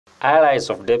Allies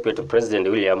of Deputy President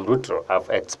William Ruto have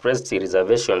expressed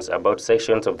reservations about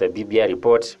sections of the BBI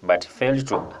report but failed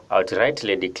to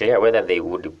outrightly declare whether they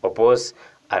would oppose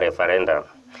a referendum.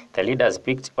 The leaders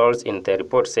picked holes in the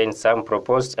report, saying some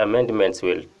proposed amendments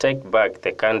will take back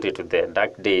the country to the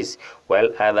dark days, while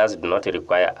others do not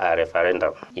require a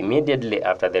referendum. Immediately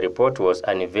after the report was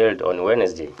unveiled on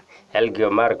Wednesday,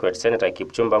 Elgeyo Marakwet Senator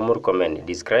Kipchumba Murkomen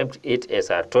described it as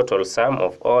a total sum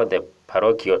of all the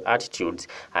parochial attitudes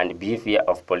and behavior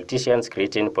of politicians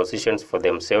creating positions for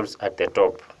themselves at the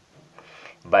top.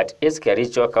 But its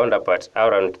Kericho counterpart,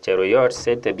 Aaron Cheruiyot,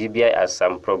 said the BBI has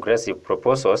some progressive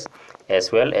proposals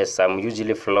as well as some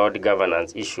hugely flawed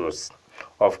governance issues.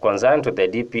 Of concern to the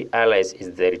DP allies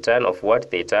is the return of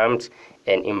what they termed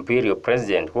an imperial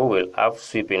president who will have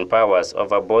sweeping powers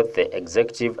over both the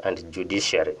executive and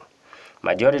judiciary.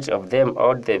 Majority of them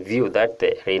hold the view that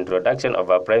the reintroduction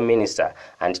of a prime minister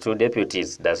and two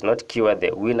deputies does not cure the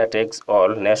winner-takes-all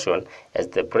nation, as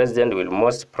the president will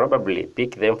most probably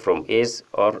pick them from his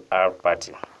or her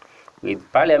party.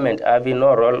 With Parliament having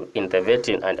no role in the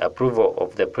vetting and approval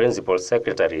of the principal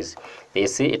secretaries, they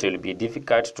say it will be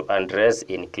difficult to address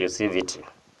inclusivity.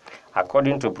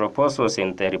 According to proposals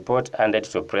in the report handed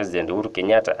to President Uhuru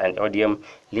Kenyatta and ODM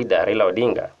leader Raila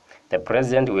Odinga, the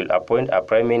president will appoint a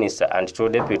prime minister and two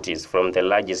deputies from the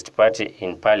largest party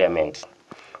in parliament.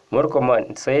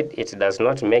 Murkomen said it does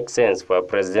not make sense for a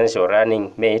presidential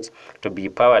running mate to be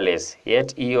powerless,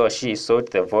 yet he or she sought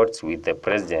the votes with the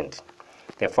president.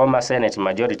 The former Senate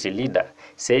Majority Leader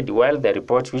said while the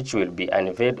report, which will be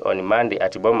unveiled on Monday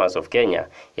at Bomas of Kenya,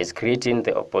 is creating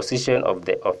the opposition of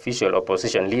the official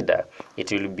opposition leader,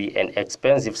 it will be an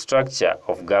expensive structure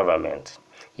of government.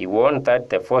 He warned that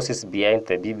the forces behind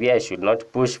the BBI should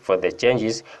not push for the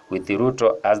changes with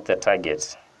Ruto as the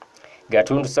target.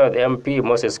 Gatundu South MP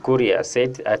Moses Kuria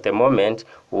said at the moment,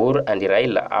 Uhuru and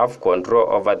Raila have control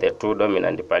over the two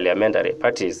dominant parliamentary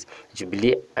parties,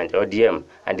 Jubilee and ODM,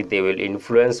 and they will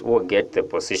influence who get the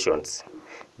positions.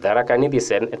 Tharaka Nithi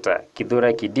Senator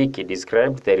Kithure Kindiki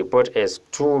described the report as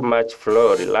too much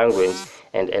flawed language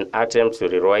and an attempt to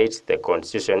rewrite the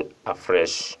constitution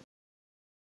afresh.